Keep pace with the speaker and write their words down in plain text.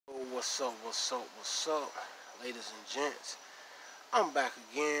What's up, ladies and gents? I'm back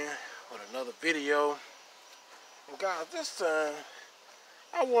again with another video. And guys, this time,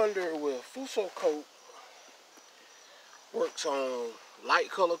 I wonder will fusso coat works on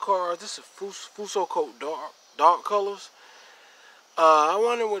light color cars. This is fusso coat dark colors. I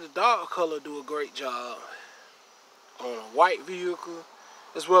wonder will the dark color do a great job on a white vehicle,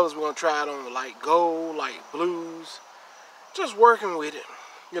 as well as we're going to try it on the light gold, light blues. Just working with it,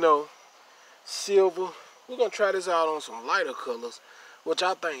 you know, silver. We're going to try this out on some lighter colors, which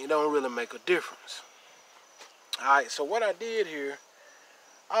I think don't really make a difference. Alright, so what I did here,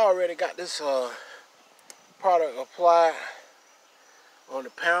 I already got this product applied on the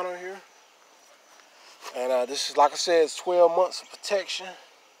panel here. And this is, like I said, it's 12 months of protection.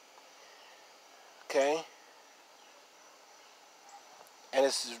 Okay. And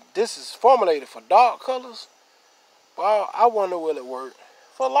this is formulated for dark colors. But I wonder will it work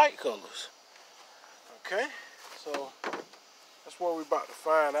for light colors. Okay, so that's what we're about to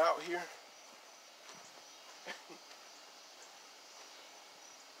find out here.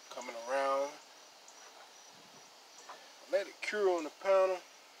 Coming around. Let it cure on the panel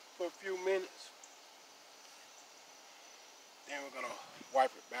for a few minutes. Then we're gonna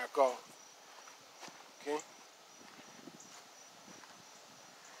wipe it back off. Okay.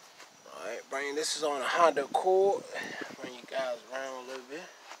 Alright, bring this is on a Honda Accord. Bring you guys around a little bit.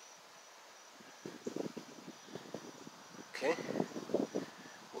 Okay.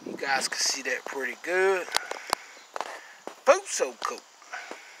 Hope you guys can see that pretty good. Fusso coat.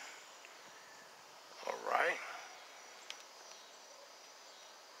 Alright.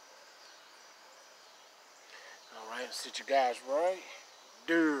 Alright, sit you guys right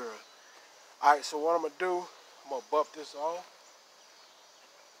there. Alright, so what I'm gonna do, I'm gonna buff this off.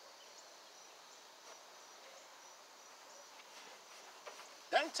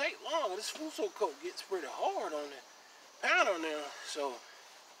 Doesn't take long. This fusso coat gets pretty hard on the panel now, so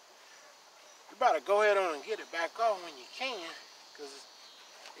you better go ahead on and get it back off when you can, because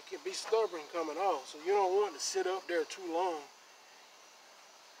it can be stubborn coming off. So you don't want to sit up there too long.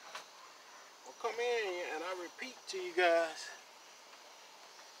 Well, come in and I repeat to you guys.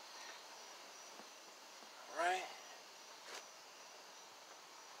 All right.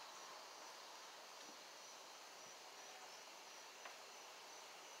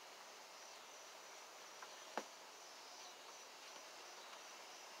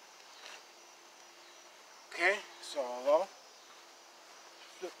 Okay, so I'll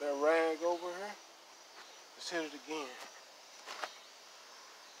flip that rag over here. Let's hit it again.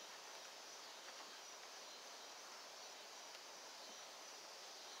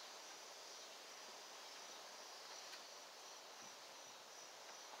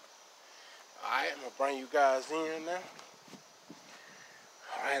 Alright, I'm going to bring you guys in now.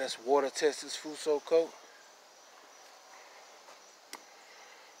 Alright, let's water test this fusso coat.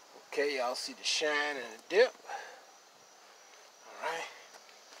 Okay, y'all see the shine and the dip. Alright.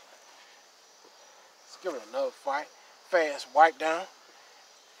 Let's give it another fast wipe down.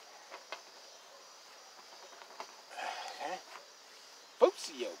 Okay.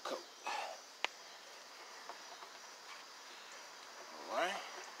 Fusso coat. Alright.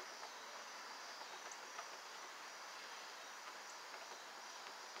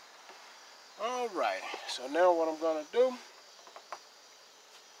 Alright. So now what I'm gonna do,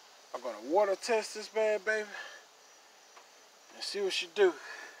 I'm gonna water test this bad baby and see what she do.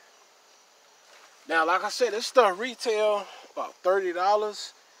 Now, like I said, this stuff retail about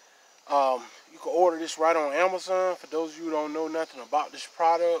 $30. You can order this right on Amazon. For those of you who don't know nothing about this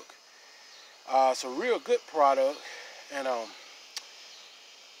product, it's a real good product. And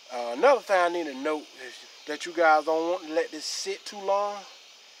another thing I need to note is that you guys don't want to let this sit too long,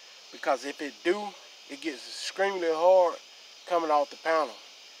 because if it do, it gets extremely hard coming off the panel.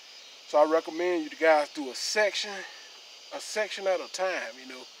 So I recommend you guys do a section at a time, you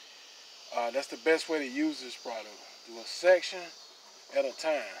know. That's the best way to use this product. Do a section at a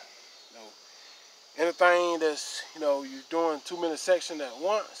time. You know, anything that's, you know, you're doing too many sections at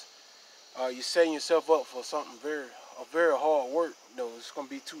once, you're setting yourself up for something very hard work. You know, it's gonna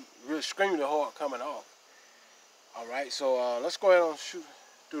be really extremely hard coming off. All right, so let's go ahead and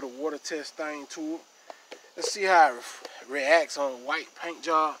do the water test thing to it. Let's see how it reacts on a white paint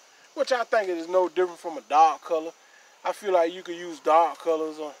job, which I think it is no different from a dark color. I feel like you could use dark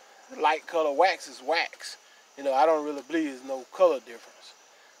colors on light color. Wax is wax. You know, I don't really believe there's no color difference.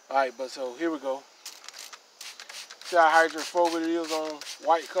 Alright, but so here we go. See how hydrophobic it is on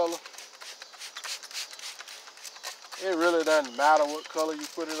white color? It really doesn't matter what color you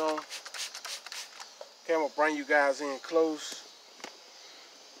put it on. Okay, I'm going to bring you guys in close.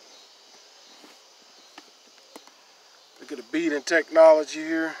 Look at the beading technology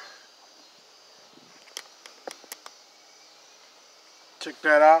here. Check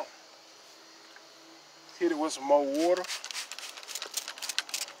that out. Hit it with some more water.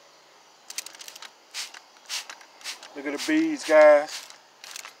 Look at the beads, guys.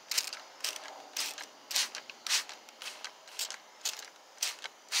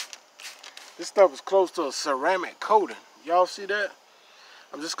 This stuff is close to a ceramic coating. Y'all see that?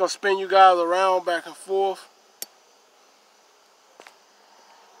 I'm just gonna spin you guys around back and forth.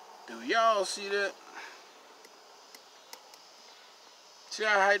 Do y'all see that? See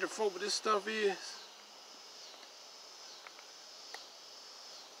how hydrophobic this stuff is?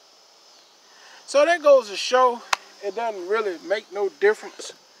 So that goes to show it doesn't really make no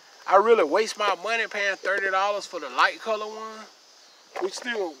difference. I really waste my money paying $30 for the light color one. We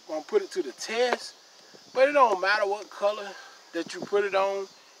still gonna put it to the test, but it don't matter what color that you put it on.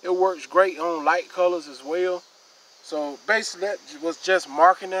 It works great on light colors as well. So basically that was just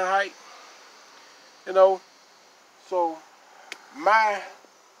marking their height, you know. So I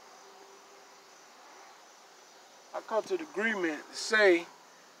come to the agreement to say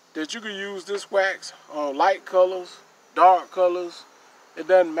that you can use this wax on light colors, dark colors. It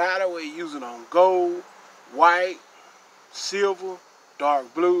doesn't matter whether you use it on gold, white, silver,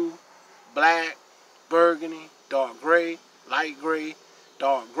 dark blue, black, burgundy, dark gray, light gray,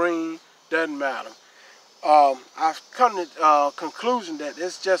 dark green, doesn't matter. I've come to conclusion that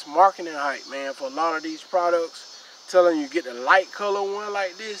it's just marketing hype, man, for a lot of these products, telling you get the light color one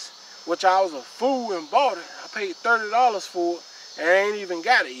like this, which I was a fool and bought it. I paid $30 for it, and I ain't even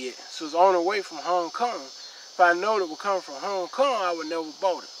got it yet. So it's on the way from Hong Kong. If I know it would come from Hong Kong, I would never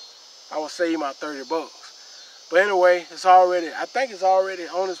bought it. I would save my 30 bucks. But anyway, it's already, I think it's already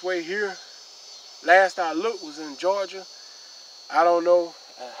on its way here. Last I looked was in Georgia. I don't know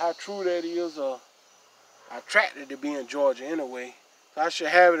how true that is. I tracked it to be in Georgia anyway. So I should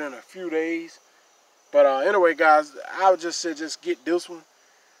have it in a few days. But anyway, guys, I would just say just get this one.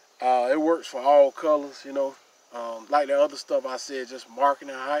 It works for all colors, you know. Like the other stuff I said, just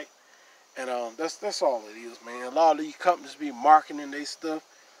marketing height. And that's all it is, man. A lot of these companies be marketing their stuff.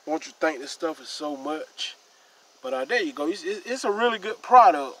 Want you to think this stuff is so much. But there you go. It's a really good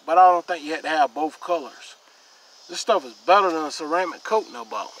product, but I don't think you have to have both colors. This stuff is better than a ceramic coating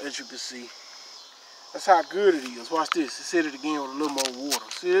about, as you can see. That's how good it is. Watch this. Let's hit it again with a little more water.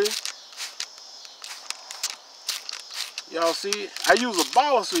 See it? Y'all see it? I use a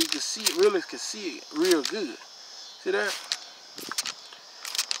ball so you can see it, really can see it real good. See that?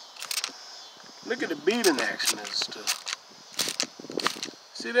 Look at the beading action and stuff.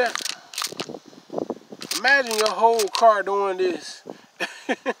 See that? Imagine your whole car doing this.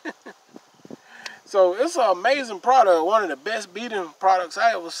 So it's an amazing product. One of the best beading products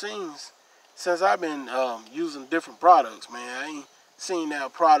I ever seen since I've been using different products, man. I ain't seen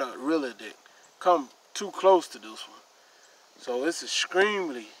that product really that come too close to this one. So it's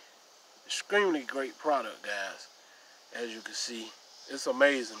extremely great product, guys. As you can see, it's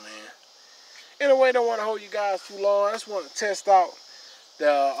amazing, man. Anyway, don't want to hold you guys too long. I just want to test out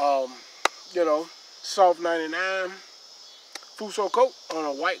the, you know, Soft99 fusso coat on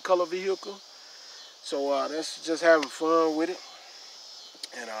a white color vehicle. So that's just having fun with it.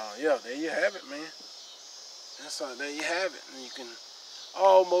 And yeah, there you have it, man. That's there you have it. And you can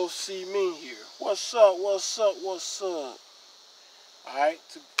almost see me here. What's up? What's up? What's up? Alright,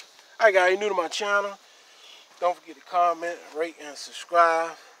 guys, you're new to my channel. Don't forget to comment, rate, and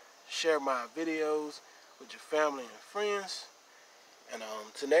subscribe. Share my videos with your family and friends. And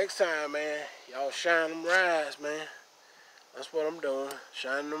till next time, man, y'all shine them rides, man. That's what I'm doing,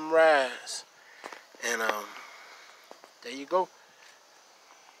 shining them rides. And there you go.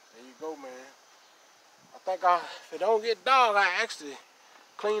 There you go, man. I think if it don't get dark, I actually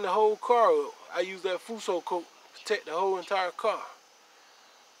clean the whole car up. I use that fusso coat to protect the whole entire car.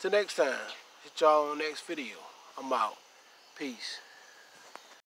 Till next time, hit y'all on the next video. I'm out. Peace.